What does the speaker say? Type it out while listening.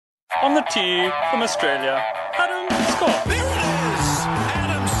On the tee from Australia, Adam Scott. There it is!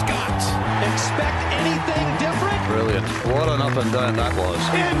 Adam Scott. Expect anything different? Brilliant. What an up and down that was.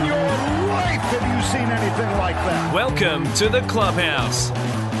 In your life have you seen anything like that? Welcome to the Clubhouse.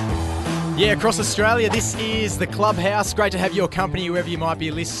 Yeah, across Australia, this is the Clubhouse. Great to have your company wherever you might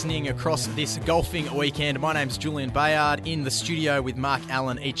be listening across this golfing weekend. My name's Julian Bayard in the studio with Mark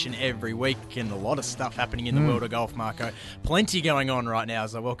Allen each and every week, and a lot of stuff happening in the world of golf, Marco. Plenty going on right now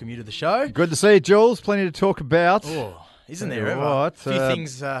as I welcome you to the show. Good to see you, Jules. Plenty to talk about. Oh, isn't there ever? What? A few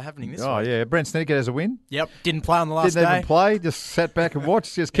things happening this week. Oh, yeah. Brent Snedeker has a win. Yep, didn't play on the last Didn't day. even play. Just sat back and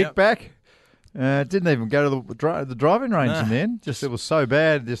watched. Just kicked back. Didn't even go to the driving range in the end. Just it was so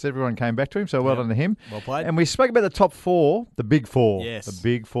bad. Just everyone came back to him. So well done to him. Well played. And we spoke about the top four, the big four. Yes. The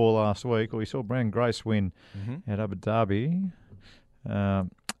big four last week. Well, we saw Brandon Grace win at Abu Dhabi.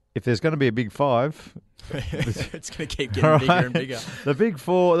 If there's going to be a big five, it's going to keep getting bigger and bigger. The big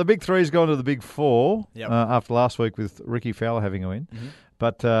four, the big three's gone to the big four after last week with Ricky Fowler having a win.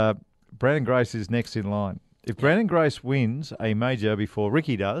 But Brandon Grace is next in line. If Brandon Grace wins a major before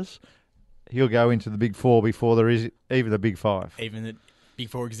Ricky does, he'll go into the big four before there is even a big five. Even the big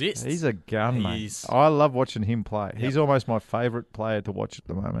four exists. He's a gun, He mate. is. I love watching him play. He's almost my favourite player to watch at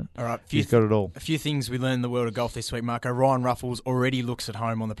the moment. All right, He's got it all. A few things we learned in the world of golf this week, Marco. Ryan Ruffles already looks at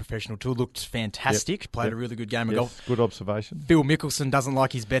home on the professional tour. Looked fantastic. Played a really good game of golf. Good observation. Phil Mickelson doesn't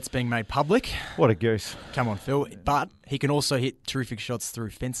like his bets being made public. What a goose. Come on, Phil. But he can also hit terrific shots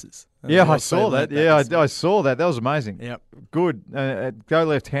through fences. Yeah, I also saw learnt that. Yeah, this I week. saw that. That was amazing. Yep. Good. Go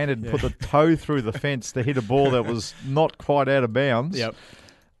left-handed and put the toe through the fence to hit a ball that was not quite out of bounds. Yep.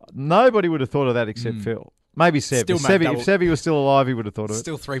 Nobody would have thought of that except Phil. Maybe Seb. Still If made double- Sebi was still alive, he would have thought of it.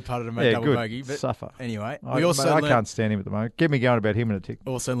 Still three-putted to make double good. bogey. But Suffer. anyway, I we also I can't stand him at the moment. Get me going about him in a tick.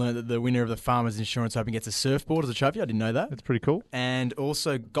 also learned that the winner of the Farmers Insurance Open gets a surfboard as a trophy. I didn't know that. That's pretty cool. And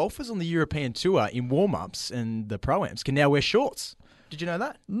also, golfers on the European Tour in warm-ups and the Pro-Ams can now wear shorts. Did you know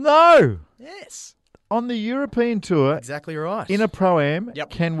that? No! Yes. On the European Tour, Exactly right. in a Pro-Am,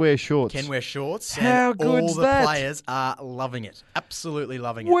 Yep. can wear shorts. Can wear shorts. How and good's all the that? players are loving it. Absolutely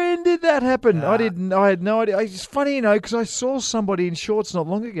loving it. When did that happen? I had no idea. It's funny, because I saw somebody in shorts not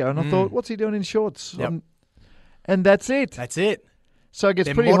long ago, and I thought, what's he doing in shorts? Yep. And that's it. That's it. So it gets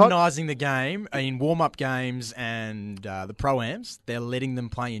They're pretty hot. modernising the game in warm-up games and the Pro-Ams. They're letting them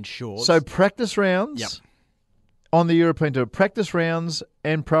play in shorts. So practice rounds Yep. on the European Tour. Practice rounds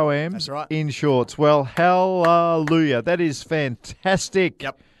and Pro-Ams That's right. in shorts. Well, hallelujah. That is fantastic.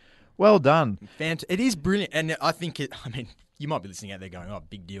 Yep. Well done. It is brilliant. And I think you might be listening out there going, oh,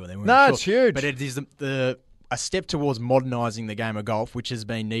 big deal. They're wearing No, shorts. it's huge. But it is a step towards modernising the game of golf, which has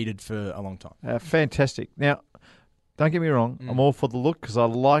been needed for a long time. Fantastic. Now, don't get me wrong. I'm all for the look because I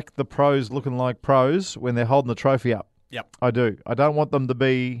like the pros looking like pros when they're holding the trophy up. Yep. I do. I don't want them to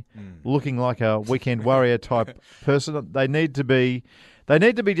be looking like a weekend warrior type person. They need to be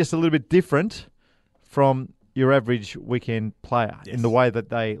just a little bit different from your average weekend player in the way that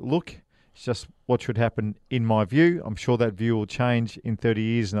they look. It's just what should happen in my view. I'm sure that view will change in 30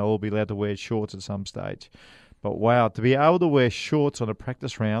 years and they'll all be allowed to wear shorts at some stage. But wow, to be able to wear shorts on a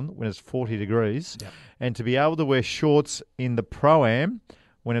practice round when it's 40 degrees and to be able to wear shorts in the Pro-Am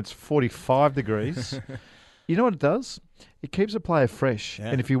when it's 45 degrees, you know what it does? It keeps a player fresh. Yeah.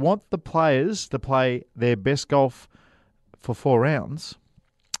 And if you want the players to play their best golf for 4 rounds,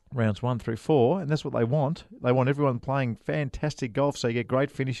 rounds 1 through 4, and that's what they want. They want everyone playing fantastic golf so you get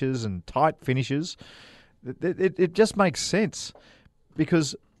great finishes and tight finishes. It just makes sense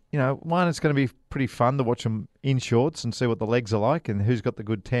because, one, it's going to be pretty fun to watch them in shorts and see what the legs are like and who's got the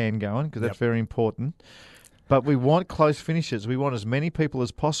good tan going because that's very important. But we want close finishes. We want as many people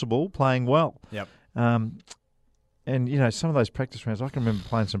as possible playing well. Yep. And, some of those practice rounds, I can remember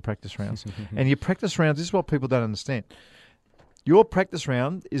playing some practice rounds. And your practice rounds, this is what people don't understand. Your practice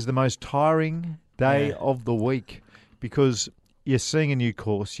round is the most tiring day of the week because you're seeing a new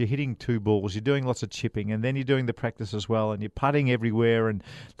course, you're hitting 2 balls, you're doing lots of chipping, and then you're doing the practice as well, and you're putting everywhere, and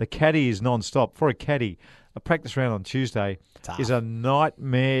the caddy is non-stop. For a caddy, a practice round on Tuesday is a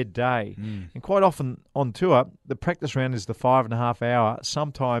nightmare day. And quite often on tour, the practice round is the 5.5 hour,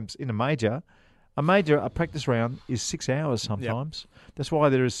 sometimes in a practice round is 6 hours sometimes. That's why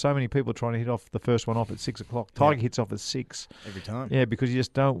there is so many people trying to hit off the first one off at 6 o'clock. Tiger hits off at 6 every time. Yeah, because you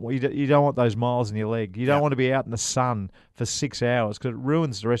just don't want those miles in your leg. You don't want to be out in the sun for 6 hours because it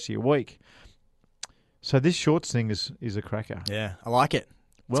ruins the rest of your week. So this shorts thing is a cracker. Yeah, I like it.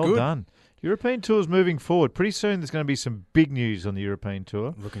 Well done. European Tour's moving forward. Pretty soon there's going to be some big news on the European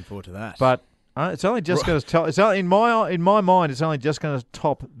Tour. Looking forward to that. But It's only just going to tell. It's only, in my mind. It's only just going to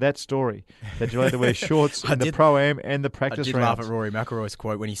top that story that you'll have to wear shorts in the pro-am and the practice rounds. I did laugh at Rory McIlroy's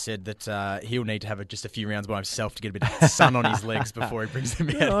quote when he said that he'll need to have just a few rounds by himself to get a bit of sun on his legs before he brings them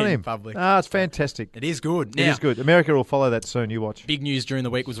out in public. It's fantastic. It is good. It is good. America will follow that soon. You watch. Big news during the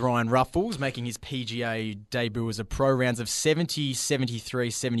week was Ryan Ruffles making his PGA debut as a pro. Rounds of 70, 73,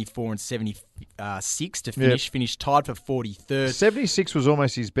 74 and 76 to finish. Yep. Finished tied for 43rd. 76 was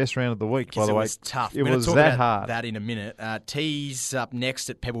almost his best round of the week, by the way. It was tough. It was that hard. That in a minute. Tees up next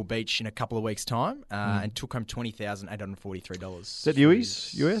at Pebble Beach in a couple of weeks' time and took home $20,843. Is that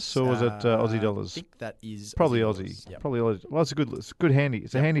US or was it Aussie dollars? I think that is probably Aussie. Aussie. Yep. Probably Aussie. Well, it's a good handy.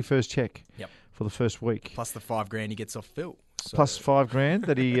 It's a handy first check for the first week. Plus the $5,000 he gets off Phil. So. Plus $5,000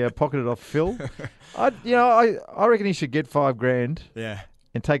 that he pocketed off Phil. I reckon he should get $5,000. Yeah.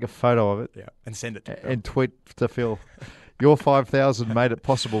 And take a photo of it. Yeah. And send it to Phil. And tweet to Phil. Your 5,000 made it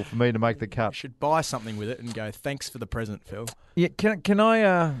possible for me to make the cut. You should buy something with it and go, thanks for the present, Phil. Yeah. Can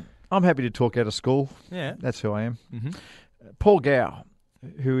I? I'm happy to talk out of school. Yeah. That's who I am. Mm-hmm. Paul Gow,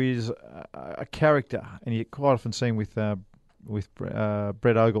 who is a character, and you quite often see him with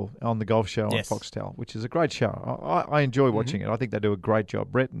Brett Ogle on the golf show on Foxtel, which is a great show. I enjoy watching it. I think they do a great job.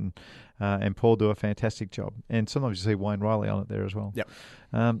 Brett and Paul do a fantastic job. And sometimes you see Wayne Riley on it there as well. Yep.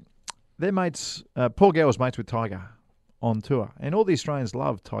 They're mates. Paul Gow was mates with Tiger on tour. And all the Australians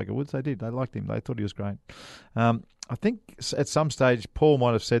loved Tiger Woods. They did. They liked him. They thought he was great. I think at some stage Paul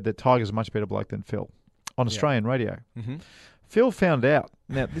might have said that Tiger's a much better bloke than Phil on Australian radio. Mm-hmm. Phil found out.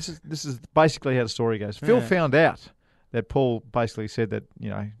 Now, this is basically how the story goes. Phil found out that Paul basically said that,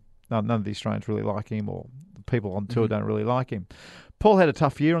 none of the Australians really like him, or the people on tour don't really like him. Paul had a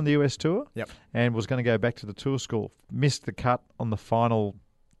tough year on the US tour and was going to go back to the tour school. Missed the cut on the final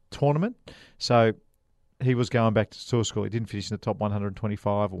tournament. So he was going back to tour school. He didn't finish in the top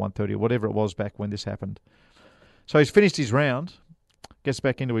 125 or 130 or whatever it was back when this happened. So he's finished his round, gets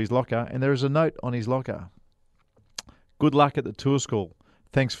back into his locker, and there is a note on his locker. Good luck at the tour school.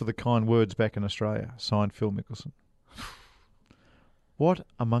 Thanks for the kind words back in Australia. Signed, Phil Mickelson. What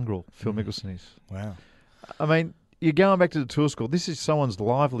a mongrel Phil Mickelson is. Wow. I mean, you're going back to the tour school. This is someone's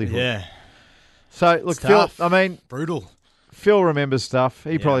livelihood. Yeah. So, look, Phil, brutal. Phil remembers stuff.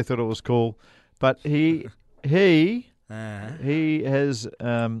 He probably thought it was cool. But he has, he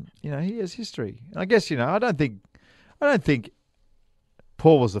has history. I guess, I don't think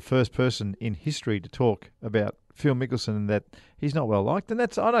Paul was the first person in history to talk about Phil Mickelson and that he's not well liked, and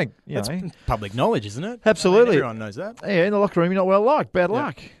that's public knowledge, isn't it? Absolutely, everyone knows that. Yeah, in the locker room, you're not well liked. Bad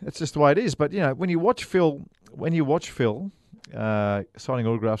luck. That's just the way it is. But when you watch Phil, signing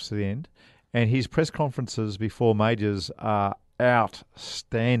autographs to the end, and his press conferences before majors are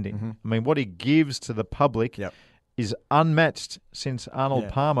outstanding. Mm-hmm. I mean, what he gives to the public is unmatched since Arnold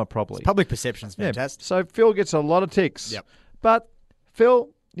Palmer, probably. His public perception's fantastic. So Phil gets a lot of ticks. Yep. But Phil,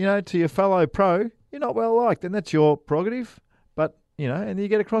 to your fellow pro, you're not well liked, and that's your prerogative. But and you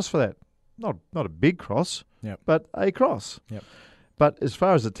get a cross for that. Not a big cross, but a cross. Yep. But as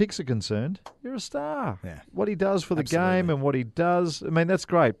far as the ticks are concerned, you're a star. Yeah. What he does for the game and what he does, I mean, that's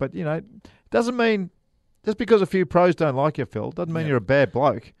great. But it doesn't mean just because a few pros don't like you, Phil, doesn't mean you're a bad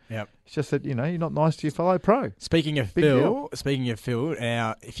bloke. Yep. It's just that you're not nice to your fellow pro. Speaking of Phil,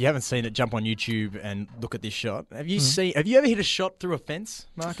 now if you haven't seen it, jump on YouTube and look at this shot. Have you ever hit a shot through a fence,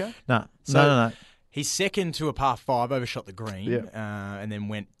 Marco? No. So No. He's second to a par 5, overshot the green, and then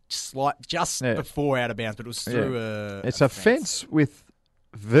went before out of bounds, but it was through a fence with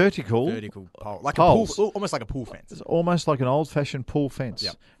vertical pole, like poles. a pool, almost like a pool fence. It's almost like an old-fashioned pool fence.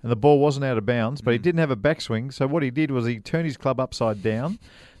 Yep. And the ball wasn't out of bounds, but he didn't have a backswing. So what he did was he turned his club upside down,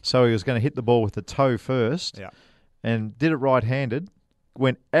 so he was going to hit the ball with the toe first, and did it right-handed.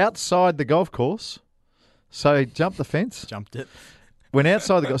 Went outside the golf course, so he jumped the fence. Jumped it. Went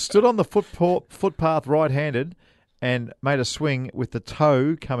outside stood on the footpath right-handed, and made a swing with the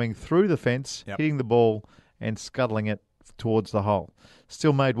toe coming through the fence, hitting the ball and scuttling it towards the hole.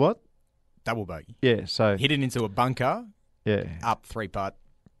 Still made what? Double bogey. Yeah, so hit it into a bunker. Yeah, up 3-putt.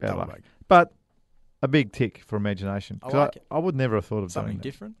 Double bogey. But a big tick for imagination. I like it. I would never have thought of something doing that.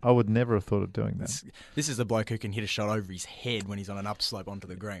 different. I would never have thought of doing that. This is a bloke who can hit a shot over his head when he's on an upslope onto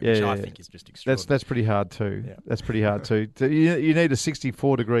the green, which I think is just extraordinary. That's pretty hard too. Yeah. That's pretty hard too. You need a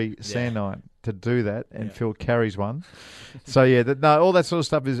 64-degree sand iron to do that, and Phil carries one. So all that sort of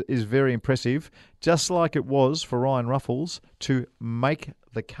stuff is very impressive. Just like it was for Ryan Ruffles to make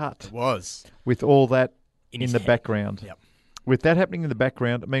the cut. It was with all that in the head. background. Yep. With that happening in the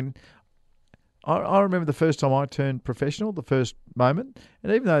background, I mean, I remember the first time I turned professional, the first moment,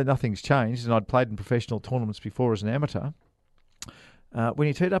 and even though nothing's changed, and I'd played in professional tournaments before as an amateur, When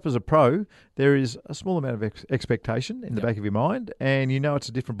you teed up as a pro, there is a small amount of expectation in the back of your mind, and you know it's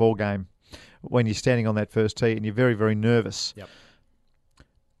a different ball game when you're standing on that first tee and you're very, very nervous. Yep.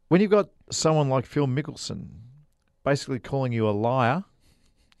 When you've got someone like Phil Mickelson basically calling you a liar,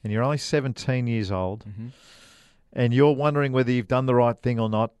 and you're only 17 years old, and you're wondering whether you've done the right thing or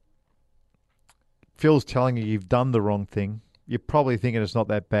not, Phil's telling you you've done the wrong thing. You're probably thinking it's not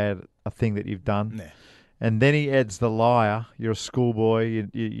that bad a thing that you've done. Nah. And then he adds the liar. You're a schoolboy.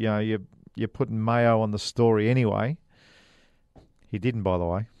 You're putting mayo on the story anyway. He didn't, by the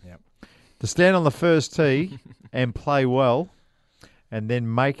way. Yep. To stand on the first tee and play well and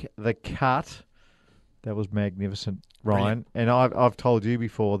then make the cut, that was magnificent, Ryan. Brilliant. And I've told you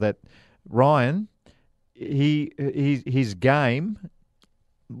before that Ryan, his game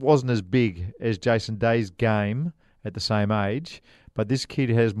wasn't as big as Jason Day's game at the same age, but this kid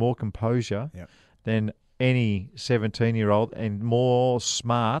has more composure than any 17-year-old and more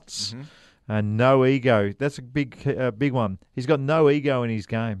smarts and no ego. That's a big one. He's got no ego in his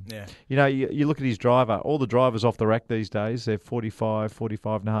game. Yeah. You know, you look at his driver. All the drivers off the rack these days, they're 45,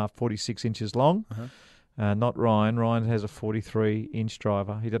 45 and a half, 46 inches long. Not Ryan. Ryan has a 43-inch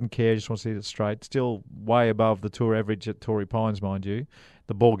driver. He doesn't care, just wants to hit it straight. Still way above the tour average at Torrey Pines, mind you.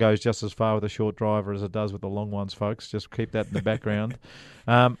 The ball goes just as far with a short driver as it does with the long ones, folks. Just keep that in the background.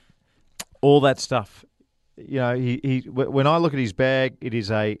 All that stuff. You know, he when I look at his bag, it is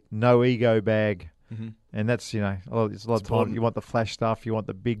a no-ego bag. And that's, it's a lot of time. You want the flash stuff. You want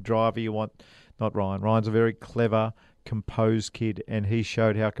the big driver. You want... Not Ryan. Ryan's a very clever, composed kid, and he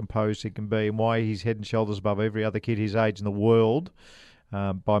showed how composed he can be and why he's head and shoulders above every other kid his age in the world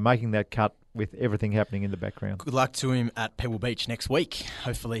by making that cut with everything happening in the background. Good luck to him at Pebble Beach next week.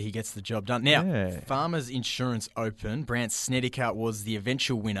 Hopefully he gets the job done. Now, Farmers Insurance Open, Brant Snedeker was the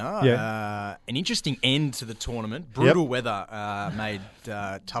eventual winner. An interesting end to the tournament. Brutal weather made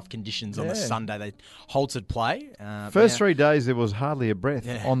tough conditions on the Sunday. They halted play. First 3 days, there was hardly a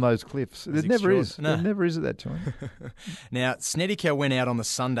breath on those cliffs. There never is. No. There never is at that time. Now, Snedeker went out on the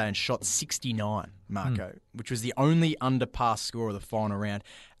Sunday and shot 69, Marco, which was the only under-par score of the final round.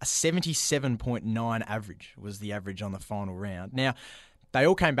 A 77.9 average was the average on the final round. Now, they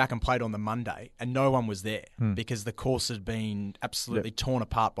all came back and played on the Monday, and no one was there because the course had been absolutely torn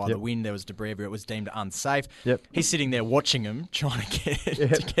apart by the wind. There was debris everywhere. It was deemed unsafe. He's sitting there watching them, trying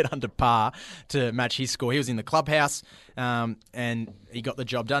to get under par to match his score. He was in the clubhouse, and he got the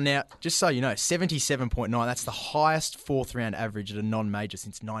job done. Now, just so you know, 77.9, that's the highest fourth-round average at a non-major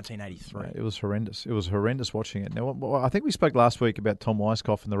since 1983. It was horrendous. It was horrendous watching it. Now, I think we spoke last week about Tom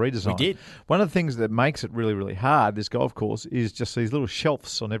Weiskopf and the redesign. We did. One of the things that makes it really, really hard, this golf course, is just these little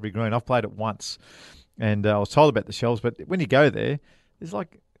shelves on every green. I've played it once, and I was told about the shelves, but when you go there, there's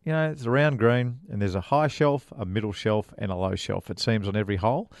it's a round green, and there's a high shelf, a middle shelf, and a low shelf, it seems, on every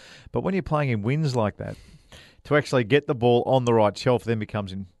hole. But when you're playing in winds like that, to actually get the ball on the right shelf then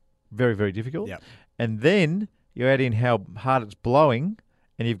becomes very, very difficult. And then you add in how hard it's blowing,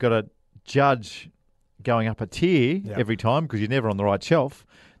 and you've got to judge going up a tier every time because you're never on the right shelf.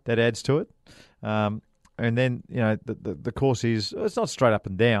 That adds to it. And then, the course it's not straight up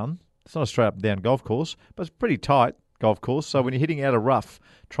and down. It's not a straight up and down golf course, but it's pretty tight golf course. So when you're hitting out a rough,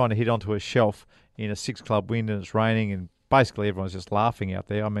 trying to hit onto a shelf in a 6-club wind and it's raining and basically everyone's just laughing out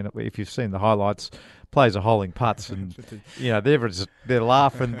there. I mean, if you've seen the highlights, players are holding putts and, they're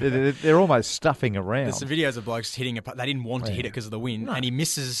laughing. They're almost stuffing around. There's some videos of blokes hitting a putt. They didn't want to hit it because of the wind, and he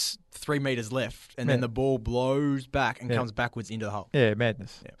misses 3 metres left, and then the ball blows back and comes backwards into the hole. Yeah,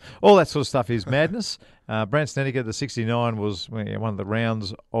 madness. Yeah. All that sort of stuff is madness. Brant Snedeker, the 69, was one of the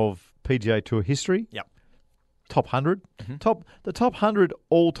rounds of PGA Tour history. Yep. Top 100. The top 100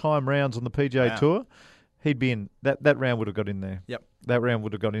 all-time rounds on the PGA Tour. He'd be in that round would have got in there. Yep. That round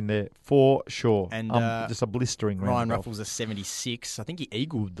would have got in there for sure. And just a blistering round. Ryan Ruffles a 76. I think he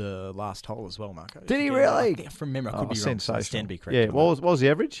eagled the last hole as well, Marco. Did he really? From memory, I could be wrong. Sensational. Stand to be correct. Yeah. What was the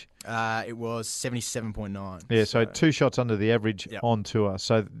average? It was 77.9. Yeah, so 2 shots under the average on tour.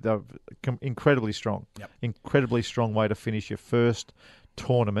 So they're incredibly strong. Yep. Incredibly strong way to finish your first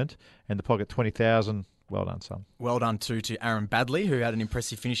tournament and to pocket 20,000. Well done, son. Well done, too, to Aaron Badley, who had an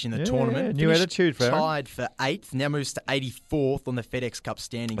impressive finish in the tournament. New attitude for Aaron. Tied for 8th, now moves to 84th on the FedEx Cup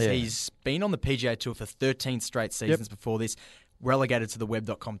standings. Yeah. He's been on the PGA Tour for 13 straight seasons before this. Relegated to the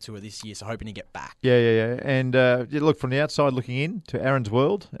Web.com Tour this year, so hoping to get back. Yeah. And look, from the outside looking in to Aaron's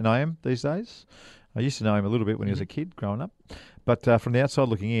world, and I am these days. I used to know him a little bit when he was a kid growing up. But from the outside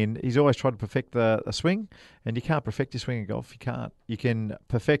looking in, he's always tried to perfect a swing, and you can't perfect your swing in golf. You can't. You can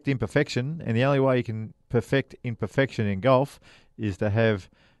perfect imperfection, and the only way you can perfect imperfection in golf is to have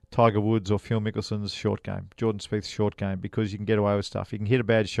Tiger Woods or Phil Mickelson's short game, Jordan Spieth's short game, because you can get away with stuff. You can hit a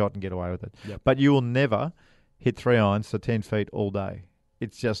bad shot and get away with it. Yep. But you will never hit 3 irons to 10 feet all day.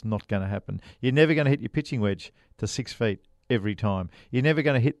 It's just not going to happen. You're never going to hit your pitching wedge to 6 feet every time. You're never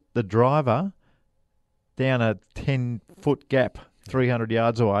going to hit the driver down a 10-foot gap 300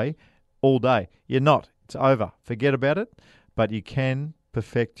 yards away all day. You're not. It's over. Forget about it. But you can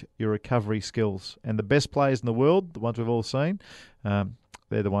perfect your recovery skills. And the best players in the world, the ones we've all seen,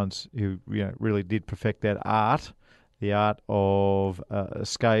 they're the ones who really did perfect that art, the art of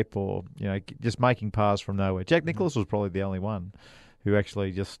escape or just making pars from nowhere. Jack Nicklaus was probably the only one who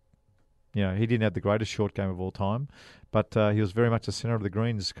actually just, he didn't have the greatest short game of all time, but he was very much a centre of the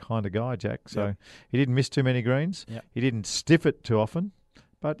greens kind of guy, Jack. So he didn't miss too many greens. Yep. He didn't stiff it too often,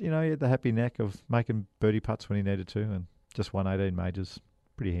 but he had the happy knack of making birdie putts when he needed to, and just won 18 majors.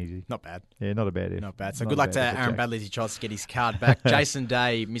 Pretty easy. Not bad. Yeah, not a bad effort. Not bad. So good luck to Aaron Badley as he tries to get his card back. Jason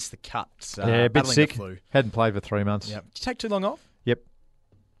Day missed the cut. A bit sick. Hadn't played for 3 months. Yep. Did you take too long off? Yep.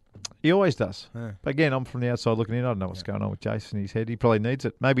 He always does. Yeah. But again, I'm from the outside looking in. I don't know what's going on with Jason in his head. He probably needs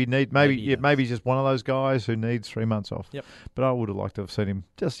it. Maybe he's just one of those guys who needs 3 months off. Yep. But I would have liked to have seen him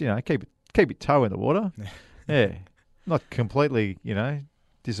just, keep your toe in the water. Yeah. Not completely,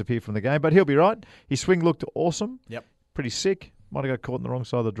 disappear from the game. But he'll be right. His swing looked awesome. Yep. Pretty sick. Might have got caught on the wrong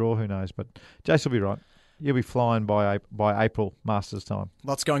side of the draw. Who knows? But Jason will be right. You'll be flying by April Masters time.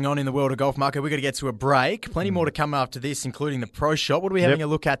 Lots going on in the world of golf, Marco. We've got to get to a break. Plenty more to come after this, including the Pro Shot. What are we having a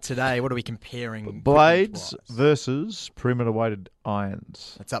look at today? What are we comparing? Blades versus perimeter-weighted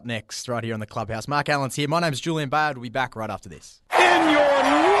irons. That's up next, right here on the Clubhouse. Mark Allen's here. My name's Julian Bayard. We'll be back right after this. In your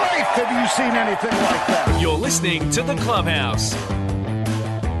life have you seen anything like that? You're listening to the Clubhouse.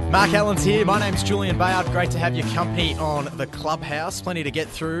 Mark Allen's here. My name's Julian Bayard. Great to have your company on the Clubhouse. Plenty to get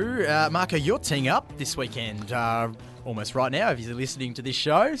through. Marco, you're teeing up this weekend, almost right now, if you're listening to this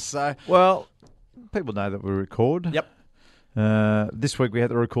show. So, well, people know that we record. Yep. This week we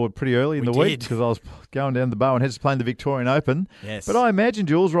had to record pretty early in the week because I was going down the Bowen Heads playing the Victorian Open. Yes. But I imagine,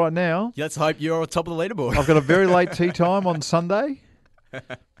 Jules, right now, let's hope you're on top of the leaderboard. I've got a very late tee time on Sunday.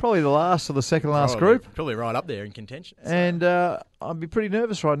 Probably the last or the second last group. Probably right up there in contention. So. And I'd be pretty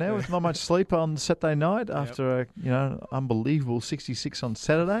nervous right now with not much sleep on Saturday night after a unbelievable 66 on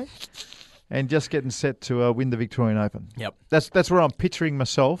Saturday. And just getting set to win the Victorian Open. Yep. That's where I'm picturing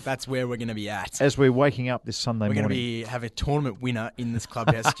myself. That's where we're going to be at. As we're waking up this Sunday morning. We're going to have a tournament winner in this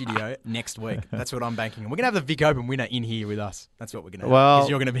Clubhouse studio next week. That's what I'm banking on. We're going to have the Vic Open winner in here with us. That's what we're going to have. Because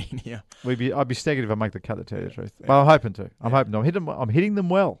you're going to be in here. I'd be staggered if I make the cut, to tell you the truth. Yeah. Well, I'm hoping to. I'm hitting them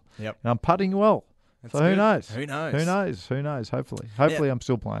well. Yep. And I'm putting well. That's so good. Who knows? Who knows? Hopefully I'm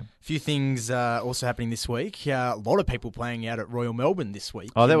still playing. A few things also happening this week. A lot of people playing out at Royal Melbourne this week.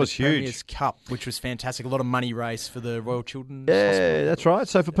 Oh, that was huge. Premier's Cup, which was fantastic. A lot of money raised for the Royal Children's Hospital. Yeah, that's right.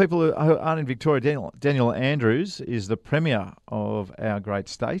 So for people who aren't in Victoria, Daniel Andrews is the Premier of our great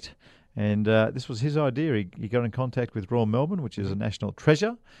state. And this was his idea. He got in contact with Royal Melbourne, which is a national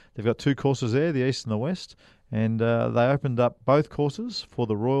treasure. They've got 2 courses there, the East and the West. And they opened up both courses for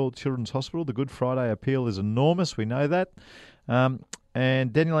the Royal Children's Hospital. The Good Friday appeal is enormous. We know that.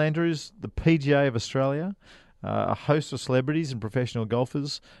 And Daniel Andrews, the PGA of Australia, a host of celebrities and professional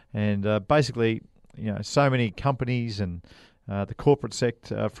golfers, and basically, so many companies and the corporate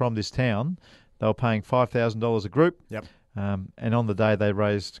sector from this town. They were paying $5,000 a group. Yep. And on the day, they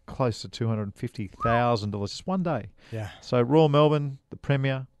raised close to $250,000 just one day. Yeah. So Royal Melbourne, the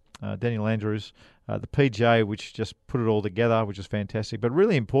Premier, Daniel Andrews, the PGA, which just put it all together, which is fantastic. But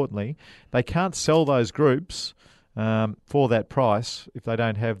really importantly, they can't sell those groups for that price if they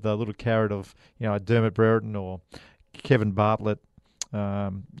don't have the little carrot of Dermot Brereton or Kevin Bartlett,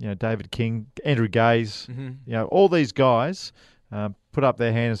 David King, Andrew Gaze, all these guys. Put up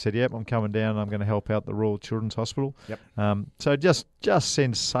their hand and said, "Yep, I'm coming down. And I'm going to help out the Royal Children's Hospital." Yep. So just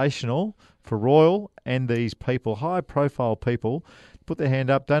sensational for Royal and these people, high-profile people, put their hand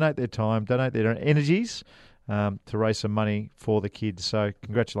up, donate their time, donate their energies to raise some money for the kids. So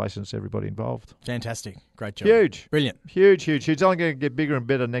congratulations to everybody involved. Fantastic. Great job. Huge. Brilliant. Huge. It's only going to get bigger and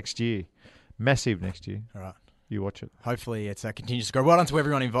better next year. Massive next year. All right. You watch it. Hopefully it continues to grow. Well done to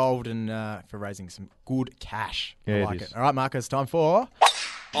everyone involved and for raising some good cash. Yeah, I like it. All right, Marco, it's time for...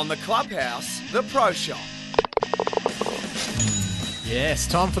 On the Clubhouse, the Pro Shot. Yes,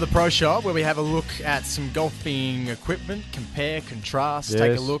 time for the Pro Shot, where we have a look at some golfing equipment, compare, contrast,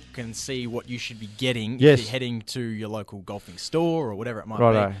 take a look and see what you should be getting if you're heading to your local golfing store or whatever it might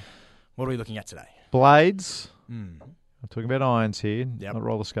be. What are we looking at today? Blades I'm talking about irons here, Yep. not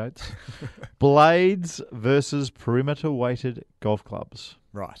roller skates. Blades versus perimeter-weighted golf clubs.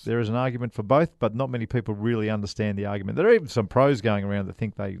 Right. There is an argument for both, but not many people really understand the argument. There are even some pros going around that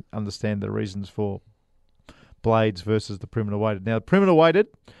think they understand the reasons for blades versus the perimeter-weighted. Now, the perimeter-weighted,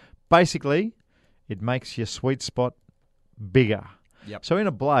 basically, it makes your sweet spot bigger. Yep. So in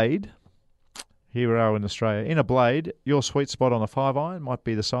a blade, here we are in Australia, in a blade, your sweet spot on a 5-iron might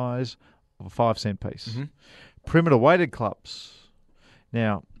be the size of a 5-cent piece. Mm-hmm. Perimeter-weighted clubs.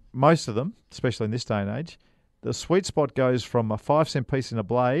 Now, most of them, especially in this day and age, the sweet spot goes from a 5-cent piece in a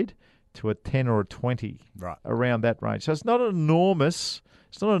blade to a 10 or a 20, Right. around that range. So it's not enormous,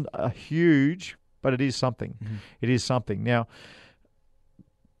 it's not a huge, but it is something. Mm-hmm. It is something. Now,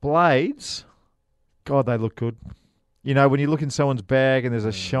 blades, God, they look good. You know, when you look in someone's bag and there's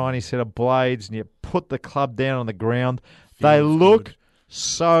a shiny set of blades and you put the club down on the ground, they Feels look good.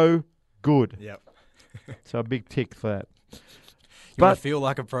 so good. Yep. So a big tick for that. You want to feel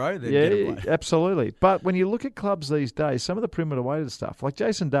like a pro? Then get a blade. Absolutely. But when you look at clubs these days, some of the perimeter-weighted stuff, like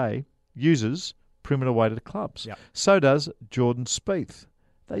Jason Day uses perimeter-weighted clubs. Yep. So does Jordan Spieth.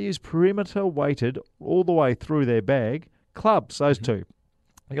 They use perimeter-weighted all the way through their bag clubs, those two.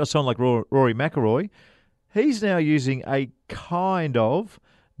 You got someone like Rory McIlroy. He's now using a kind of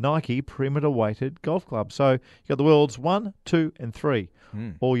Nike perimeter-weighted golf club. So you got the world's 1, 2, and 3,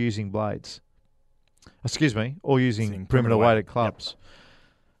 all using blades. Excuse me, all using perimeter-weighted clubs.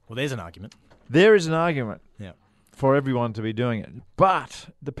 Yep. Well, there's an argument. There is an argument Yeah. for everyone to be doing it, but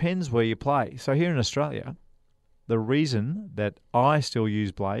depends where you play. So here in Australia, the reason that I still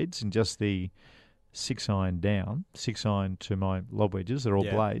use blades in just the 6-iron down, 6-iron to my lob wedges, they're all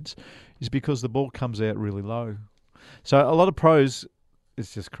blades, is because the ball comes out really low. So a lot of pros,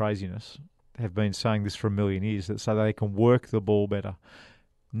 it's just craziness, have been saying this for a million years, that so they can work the ball better.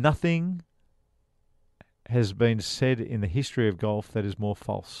 Nothing has been said in the history of golf that is more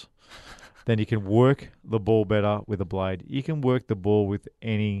false than you can work the ball better with a blade. You can work the ball with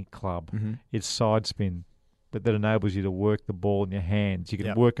any club. Mm-hmm. It's side spin, but that enables you to work the ball in your hands. You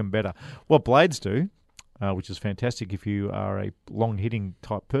can work them better. What blades do, which is fantastic if you are a long-hitting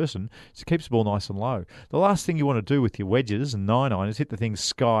type person, is it keeps the ball nice and low. The last thing you want to do with your wedges and 9-iron is hit the thing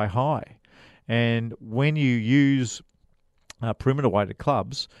sky high. And when you use perimeter-weighted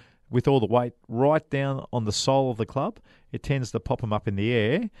clubs, with all the weight right down on the sole of the club, it tends to pop them up in the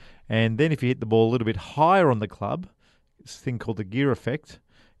air. And then if you hit the ball a little bit higher on the club, it's a thing called the gear effect.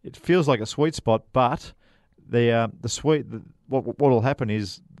 It feels like a sweet spot, but what will happen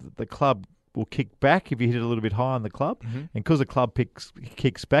is the club will kick back if you hit it a little bit high on the club. Mm-hmm. And because the club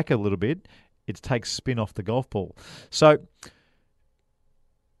kicks back a little bit, it takes spin off the golf ball. So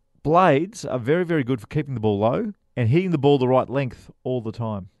blades are very, very good for keeping the ball low and hitting the ball the right length all the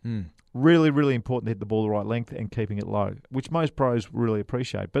time. Really, really important to hit the ball the right length and keeping it low, which most pros really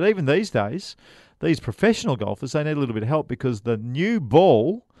appreciate. But even these days, these professional golfers, they need a little bit of help because the new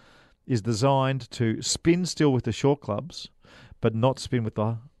ball is designed to spin still with the short clubs, but not spin with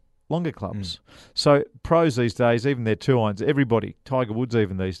the longer clubs. So pros these days, even their 2-irons, everybody, Tiger Woods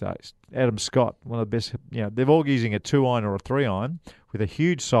even these days, Adam Scott, one of the best, they're all using a 2-iron or a 3-iron with a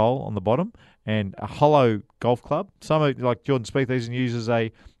huge sole on the bottom and a hollow golf club. Some, like Jordan Spieth, even uses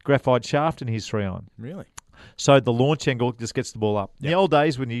a graphite shaft in his 3-iron. Really? So the launch angle just gets the ball up. In the old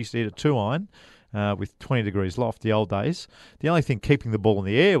days when you used to hit a 2-iron with 20 degrees loft, the old days, the only thing keeping the ball in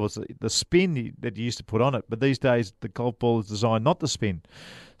the air was the spin that you used to put on it. But these days, the golf ball is designed not to spin.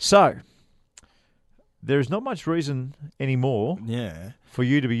 So there is not much reason anymore for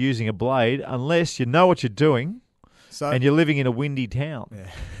you to be using a blade unless you know what you're doing and you're living in a windy town.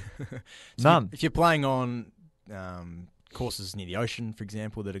 Yeah. None. If you're playing on courses near the ocean, for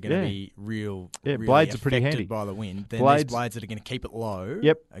example, that are going to be really blades are pretty affected handy by the wind, then blades, these blades that are going to keep it low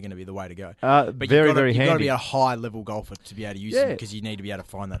are going to be the way to go. But very handy. You've got to be a high-level golfer to be able to use them because you need to be able to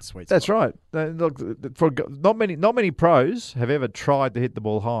find that sweet spot. That's right. Look, for not many pros have ever tried to hit the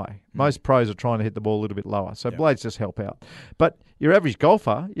ball high. Most pros are trying to hit the ball a little bit lower. So blades just help out. But your average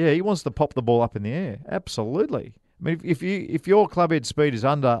golfer, he wants to pop the ball up in the air. Absolutely. I mean, if your club head speed is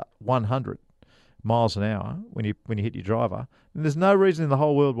under 100 miles an hour when you hit your driver, then there's no reason in the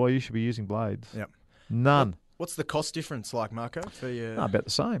whole world why you should be using blades. Yep. None. What's the cost difference like, Marco, for your... No, about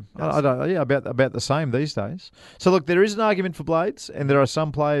the same. About the same these days. So look, there is an argument for blades, and there are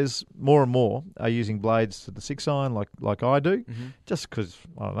some players more and more are using blades to the 6-iron like I do, just because,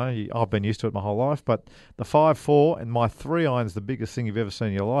 I don't know, I've been used to it my whole life, but the 5-4 and my 3-iron is the biggest thing you've ever seen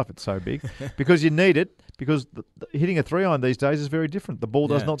in your life. It's so big because you need it, because hitting a 3-iron these days is very different. The ball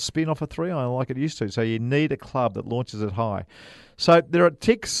does not spin off a 3-iron like it used to, so you need a club that launches it high. So there are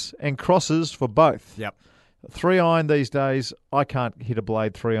ticks and crosses for both. Yep. 3-iron these days, I can't hit a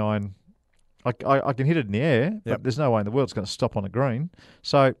blade 3-iron. I can hit it in the air, but there's no way in the world it's going to stop on a green.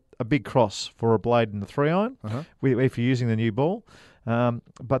 So a big cross for a blade in the 3-iron if you're using the new ball.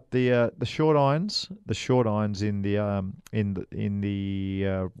 But the short irons in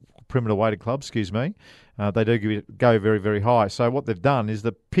the perimeter weighted club, they do go very, very high. So what they've done is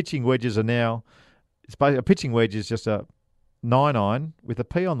the pitching wedges are now. A pitching wedge is just a 9-iron with a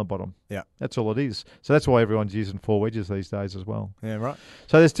P on the bottom. Yeah. That's all it is. So that's why everyone's using 4 wedges these days as well. Yeah, right.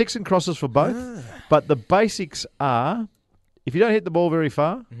 So there's ticks and crosses for both. But the basics are, if you don't hit the ball very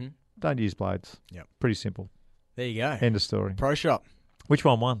far, don't use blades. Yep. Pretty simple. There you go. End of story. Pro shop. Which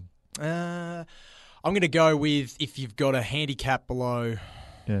one won? I'm going to go with if you've got a handicap below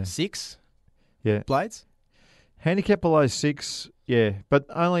 6 blades. Handicap below 6, but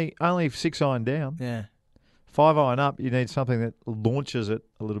only 6-iron down. Yeah. 5-iron up, you need something that launches it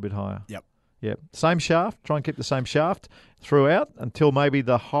a little bit higher. Yep. Same shaft. Try and keep the same shaft throughout until maybe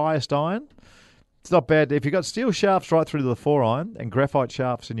the highest iron. It's not bad. If you've got steel shafts right through to the 4-iron and graphite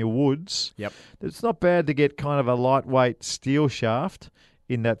shafts in your woods, it's not bad to get kind of a lightweight steel shaft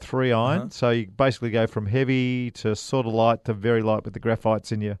in that 3-iron. So you basically go from heavy to sort of light to very light with the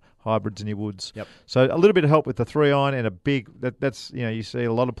graphites in your hybrids in your woods. So a little bit of help with the 3-iron and a big, that's you see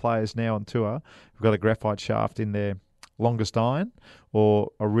a lot of players now on tour who've got a graphite shaft in their longest iron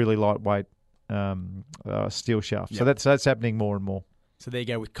or a really lightweight steel shaft. So that's happening more and more. So there you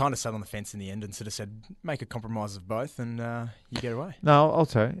go. We kind of sat on the fence in the end and sort of said, make a compromise of both and you get away. No, I'll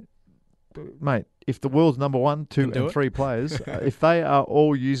tell you. Mate, if the world's number 1, 2 and 3 players, if they are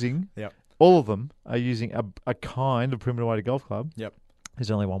all using, all of them are using a kind of perimeter weighted golf club, there's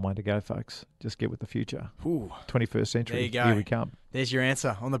only one way to go, folks. Just get with the future. 21st century. There you go. Here we come. There's your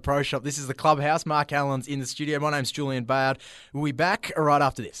answer on the Pro Shop. This is the Clubhouse. Mark Allen's in the studio. My name's Julian Bayard. We'll be back right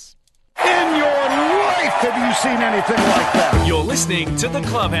after this. In your life, have you seen anything like that? You're listening to The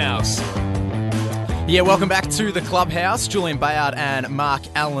Clubhouse. Yeah, welcome back to the Clubhouse. Julian Bayard and Mark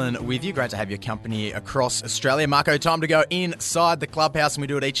Allen with you. Great to have your company across Australia. Marco, time to go inside the Clubhouse, and we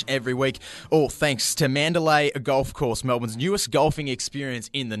do it each and every week. All thanks to Mandalay Golf Course, Melbourne's newest golfing experience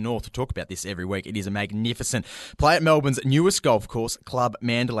in the north. We talk about this every week. It is a magnificent play at Melbourne's newest golf course, Club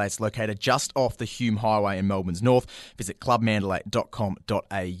Mandalay. It's located just off the Hume Highway in Melbourne's north. Visit clubmandalay.com.au.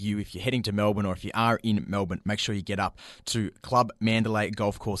 If you're heading to Melbourne or if you are in Melbourne, make sure you get up to Club Mandalay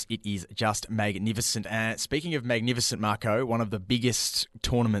Golf Course. It is just magnificent. Speaking of magnificent, Marco, one of the biggest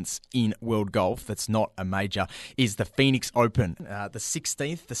tournaments in world golf that's not a major is the Phoenix Open. The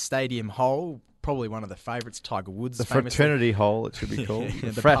 16th, the stadium hole, probably one of the favourites, Tiger Woods. The fraternity hole, it should be called.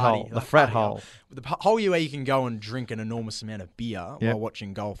 the frat party, hole. The frat hole. The hole where you can go and drink an enormous amount of beer while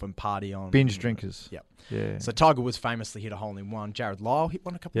watching golf and party on. Binge drinkers. Yep. Yeah. So Tiger Woods famously hit a hole in one. Jared Lyle hit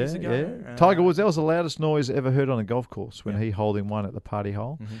one a couple years ago. Yeah. Tiger Woods, that was the loudest noise ever heard on a golf course when he holed in one at the party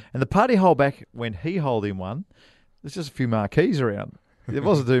hole. And the party hole back when he holed in one, there's just a few marquees around. It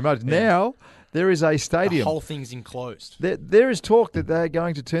wasn't too much. Now there is a stadium. The whole thing's enclosed. There is talk that they're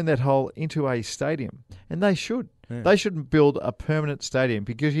going to turn that hole into a stadium. And they should. Yeah. They should build a permanent stadium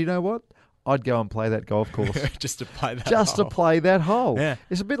because you know what? I'd go and play that golf course. Just to play that to play that hole. Yeah.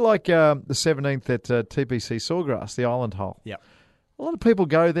 It's a bit like the 17th at TPC Sawgrass, the island hole. Yeah. A lot of people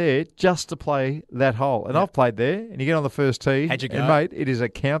go there just to play that hole. And I've played there, and you get on the first tee. How'd you go? And, mate, it is a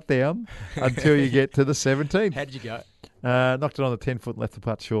countdown until you get to the 17th. How'd you go? Knocked it on the 10-foot, left the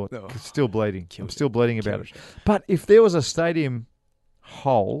putt short. Oh. Still bleeding. I'm still bleeding about it. But if there was a stadium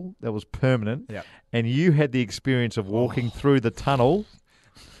hole that was permanent and you had the experience of walking through the tunnel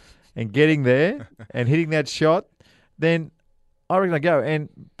and getting there and hitting that shot, then I reckon I'd go. And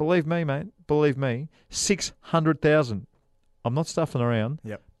believe me, mate, 600,000. I'm not stuffing around.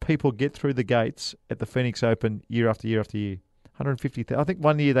 Yep. People get through the gates at the Phoenix Open year after year after year. 150,000. I think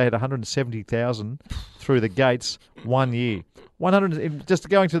one year they had 170,000 through the gates 1 year. 100 just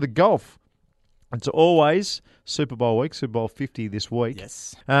going to the golf. It's always Super Bowl week, Super Bowl 50 this week.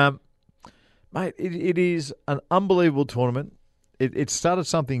 Yes. Mate, it is an unbelievable tournament. It started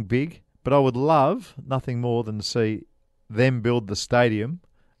something big, but I would love nothing more than to see them build the stadium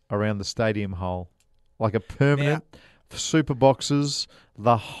around the stadium hole. Like a permanent super boxes,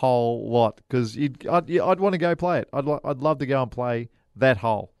 the whole lot. Because I'd want to go play it. I'd love to go and play that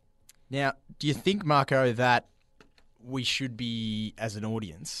hole. Now, do you think, Marco, that we should be, as an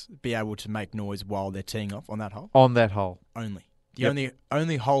audience, be able to make noise while they're teeing off on that hole? On that hole. Only. The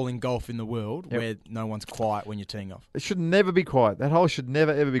only hole in golf in the world where no one's quiet when you're teeing off. It should never be quiet. That hole should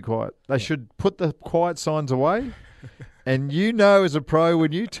never, ever be quiet. They should put the quiet signs away. And you know as a pro,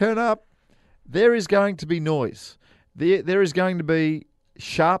 when you turn up, there is going to be noise. There is going to be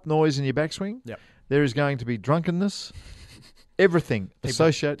sharp noise in your backswing. Yep. There is going to be drunkenness. Everything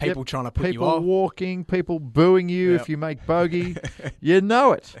associated. People trying to put you people off. walking, people booing you if you make bogey. You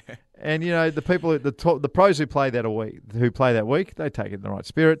know it. And the people at the top, the pros who play that week, they take it in the right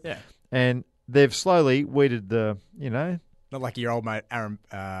spirit. Yeah. And they've slowly weeded the. Not like your old mate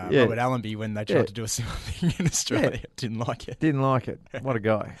Robert Allenby when they tried to do a similar thing in Australia. Didn't like it. Didn't like it. What a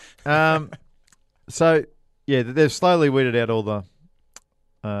guy. They've slowly weeded out all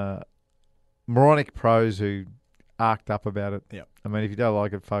the moronic pros who arced up about it. Yep. I mean, if you don't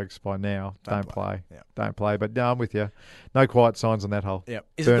like it, folks, by now, don't play. Yep. Don't play. But no, I'm with you. No quiet signs on that hole. Yep.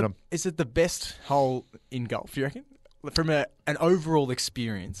 Burn them. Is it the best hole in golf, you reckon? From an overall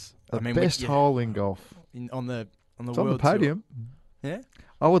experience. Best hole in golf. On the It's world on the podium. Tour. Yeah?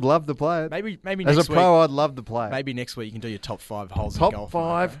 I would love to play it. Maybe As next a pro, week, I'd love to play it. maybe next week you can do your top 5 holes Top in golf. 5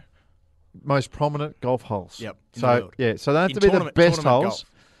 Marco. most prominent golf holes. Yep. in the So world. so they don't have In to be the tournament- best tournament holes. golf.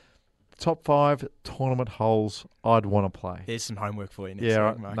 Top 5 tournament holes I'd want to play. There's some homework for you next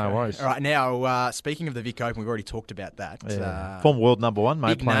Yeah, week, right. Marco. No worries. All right, now, speaking of the Vic Open, we've already talked about that. Former world number 1,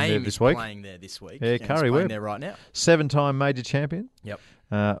 mate, big playing there name this is week. playing there this week. Yeah, and he's Curry playing Webb. there right now. 7-time major champion. Yep.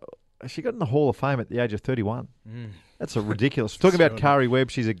 She got in the Hall of Fame at the age of 31. That's a ridiculous. Talking about Curry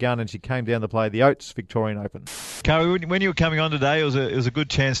Webb, she's a gun, and she came down to play the Oates Victorian Open. Curry, when you were coming on today, it was a good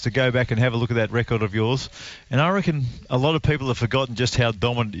chance to go back and have a look at that record of yours. And I reckon a lot of people have forgotten just how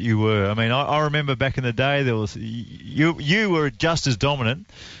dominant you were. I mean, I remember back in the day, you were just as dominant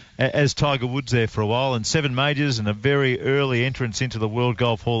as Tiger Woods there for a while, and 7 majors and a very early entrance into the World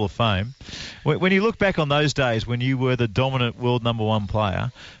Golf Hall of Fame. When you look back on those days when you were the dominant world number 1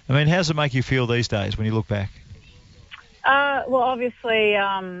 player, I mean, how does it make you feel these days when you look back? Well, obviously,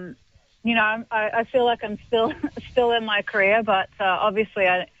 I feel like I'm still in my career, but obviously,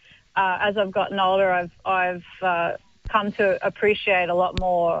 as I've gotten older, I've come to appreciate a lot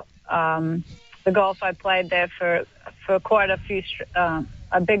more the golf I played there for quite a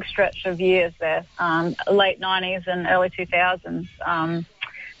big stretch of years there, late 90s and early 2000s.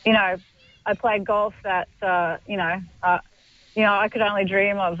 I played golf that I could only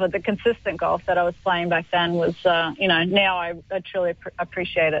dream of. The consistent golf that I was playing back then was, now I truly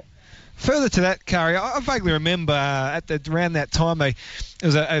appreciate it. Further to that, Curry, I vaguely remember around that time there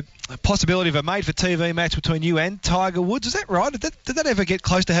was a possibility of a made-for-TV match between you and Tiger Woods. Is that right? Did that ever get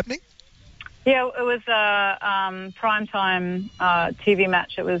close to happening? Yeah, it was a primetime TV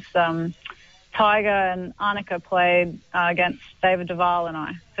match. It was Tiger and Annika played against David Duval and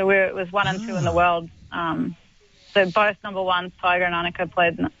I. So it was 1 and 2 in the world. So both number 1s, Tiger and Annika,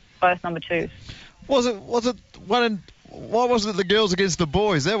 played both number 2s. Was it one and why wasn't it the girls against the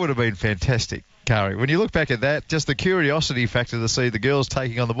boys? That would have been fantastic, Curry. When you look back at that, just the curiosity factor to see the girls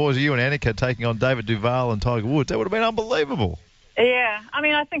taking on the boys, you and Annika taking on David Duval and Tiger Woods, that would have been unbelievable. Yeah, I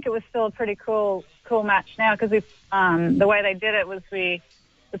mean, I think it was still a pretty cool match now because the way they did it was we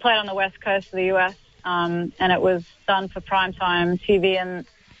played on the west coast of the U.S. And it was done for primetime TV in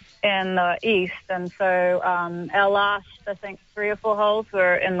the east, and so our last, I think, 3 or 4 holes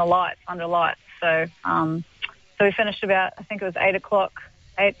were in the lights, under lights. So we finished about, I think it was 9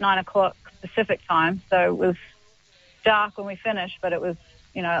 o'clock Pacific time. So it was dark when we finished, but it was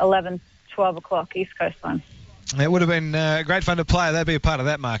 11, 12 o'clock East Coast time. It would have been great fun to play. That'd be a part of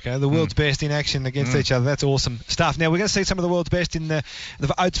that, Marco. The world's best in action against each other. That's awesome stuff. Now, we're going to see some of the world's best in the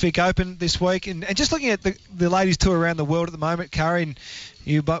Oates Vic Open this week. And just looking at the ladies' tour around the world at the moment, Curry, and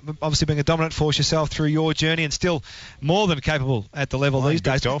you obviously being a dominant force yourself through your journey and still more than capable at the level these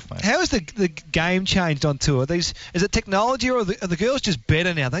days. Golf, mate. How has the game changed on tour? Is it technology or are the girls just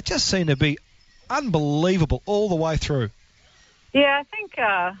better now? They just seem to be unbelievable all the way through. Yeah,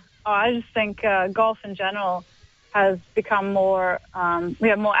 I just think golf in general has become more, we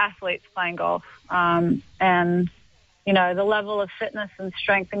have more athletes playing golf. And, the level of fitness and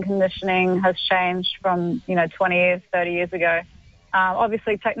strength and conditioning has changed from, 20 years, 30 years ago.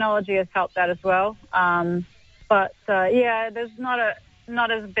 Obviously, technology has helped that as well. There's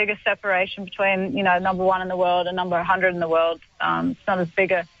not as big a separation between, number 1 in the world and number 100 in the world. It's not as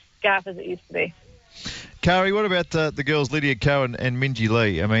big a gap as it used to be. Curry, what about the girls Lydia Ko and Minjee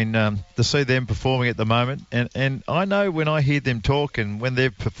Lee? I mean, to see them performing at the moment, and I know when I hear them talk and when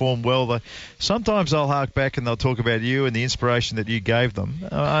they've performed well, sometimes I'll hark back and they'll talk about you and the inspiration that you gave them.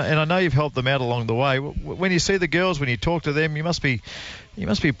 And I know you've helped them out along the way. When you see the girls, when you talk to them, you must be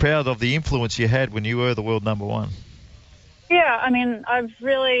proud of the influence you had when you were the world number 1. Yeah, I mean, I've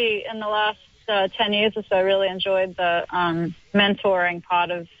really, in the last 10 years or so, really enjoyed the mentoring part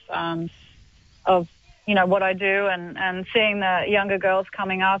of what I do and seeing the younger girls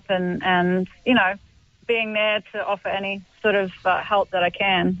coming up and being there to offer any sort of help that I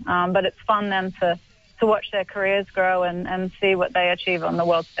can. But it's fun then to watch their careers grow and see what they achieve on the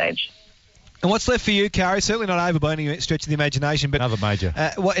world stage. And what's left for you, Kari? Certainly not over by any stretch of the imagination, but Another major.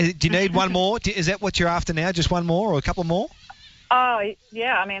 do you need one more? Is that what you're after now? Just one more or a couple more? Oh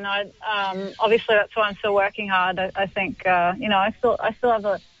yeah, I mean, obviously that's why I'm still working hard. I think I still have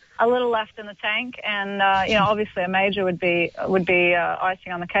a little left in the tank, and obviously a major would be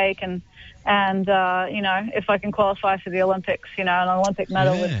icing on the cake, and if I can qualify for the Olympics, an Olympic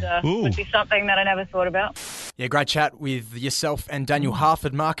medal would be something that I never thought about. Yeah, great chat with yourself and Daniel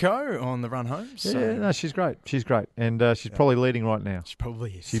Harford, Marco, on the run home. So. Yeah, no, she's great. She's great. And she's probably leading right now. She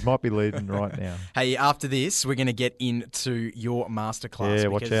probably is. She might be leading right now. Hey, after this, we're going to get into your masterclass. Yeah,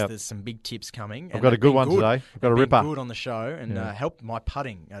 watch because out. There's some big tips coming. I've got a good one today. I've got a ripper. Good on the show and helped my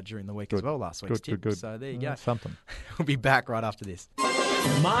putting during the week as well last week's tip. Good. So there you go. Something. We'll be back right after this.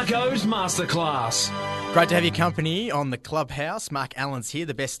 Marco's Masterclass. Great to have your company on the Clubhouse. Mark Allen's here,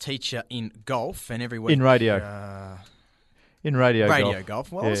 the best teacher in golf, and every week in radio. In radio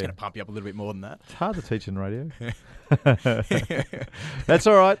golf. Well, I was going to pump you up a little bit more than that. It's hard to teach in radio. That's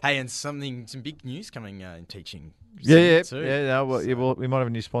all right. Hey, and some big news coming in teaching. Yeah. Too. Yeah. Well, we might have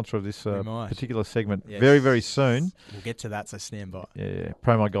a new sponsor of this particular segment very, very soon. We'll get to that, so stand by. Yeah.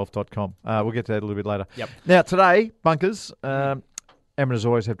 ProMyGolf.com. We'll get to that a little bit later. Yep. Now, today, bunkers. Amateurs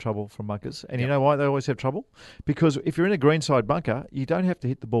always have trouble from bunkers. And you know why they always have trouble? Because if you're in a greenside bunker, you don't have to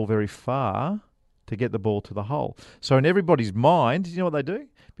hit the ball very far to get the ball to the hole. So in everybody's mind, you know what they do?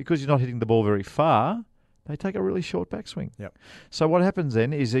 Because you're not hitting the ball very far, they take a really short backswing. Yep. So what happens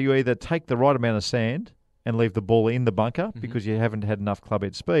then is that you either take the right amount of sand and leave the ball in the bunker because you haven't had enough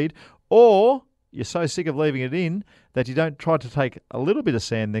clubhead speed, or you're so sick of leaving it in that you don't try to take a little bit of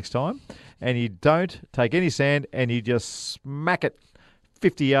sand next time, and you don't take any sand and you just smack it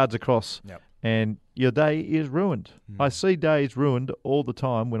 50 yards across. Yep. And your day is ruined. I see days ruined all the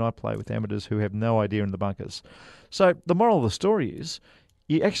time when I play with amateurs who have no idea in the bunkers. So the moral of the story is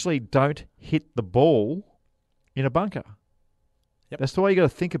you actually don't hit the ball in a bunker. Yep. That's the way you got to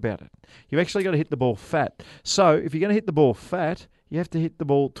think about it. You've actually got to hit the ball fat. So if you're going to hit the ball fat, you have to hit the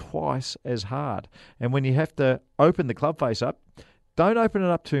ball twice as hard. And when you have to open the club face up, don't open it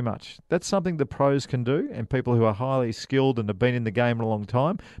up too much. That's something the pros can do and people who are highly skilled and have been in the game a long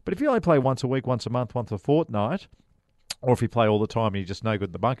time. But if you only play once a week, once a month, once a fortnight, or if you play all the time and you're just no good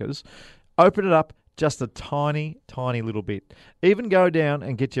in the bunkers, open it up just a tiny, tiny little bit. Even go down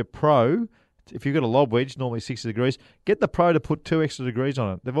and get your pro. If you've got a lob wedge, normally 60 degrees, get the pro to put 2 extra degrees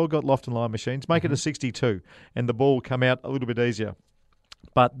on it. They've all got loft and line machines. Make it a 62 and the ball will come out a little bit easier.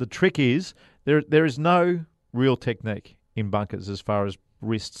 But the trick is there is no real technique in bunkers as far as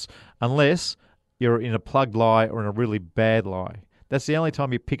wrists, unless you're in a plugged lie or in a really bad lie. That's the only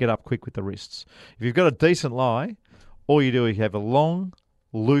time you pick it up quick with the wrists. If you've got a decent lie, all you do is you have a long,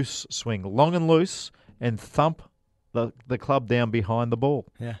 loose swing, long and loose, and thump the club down behind the ball.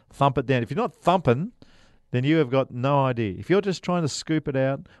 Yeah. Thump it down. If you're not thumping, then you have got no idea. If you're just trying to scoop it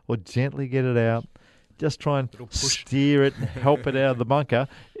out or gently get it out, just try and steer it and help it out of the bunker,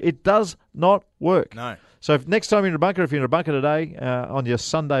 it does not work. No. So if next time you're in a bunker, if you're in a bunker today on your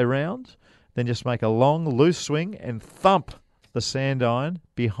Sunday round, then just make a long, loose swing and thump the sand iron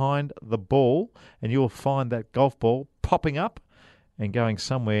behind the ball, and you'll find that golf ball popping up and going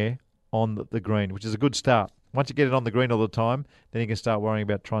somewhere on the green, which is a good start. Once you get it on the green all the time, then you can start worrying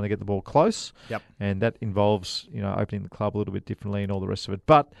about trying to get the ball close. Yep. And that involves, opening the club a little bit differently and all the rest of it.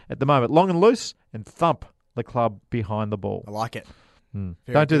 But at the moment, long and loose and thump the club behind the ball. I like it.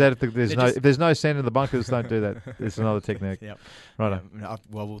 Don't do that if there's no sand in the bunkers. Don't do that. It's another technique. Yep. Right.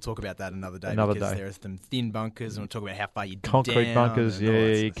 Well, we'll talk about that another day. Another because day. there are some thin bunkers, and we'll talk about how far you dig Concrete down bunkers. and all that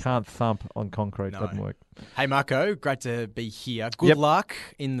Yeah, sort you of can't stuff. thump on concrete. No. Doesn't work. Hey, Marco, great to be here. Good luck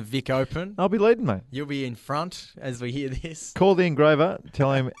in the Vic Open. I'll be leading, mate. You'll be in front as we hear this. Call the engraver.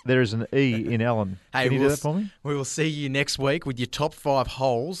 Tell him there is an E in Allen. Hey, Can you do that for me? We will see you next week with your top 5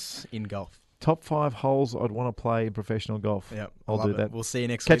 holes in golf. Top 5 holes I'd want to play in professional golf. Yep, I'll do that. We'll see you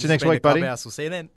next week. Catch you next week, buddy. Clubhouse. We'll see you then.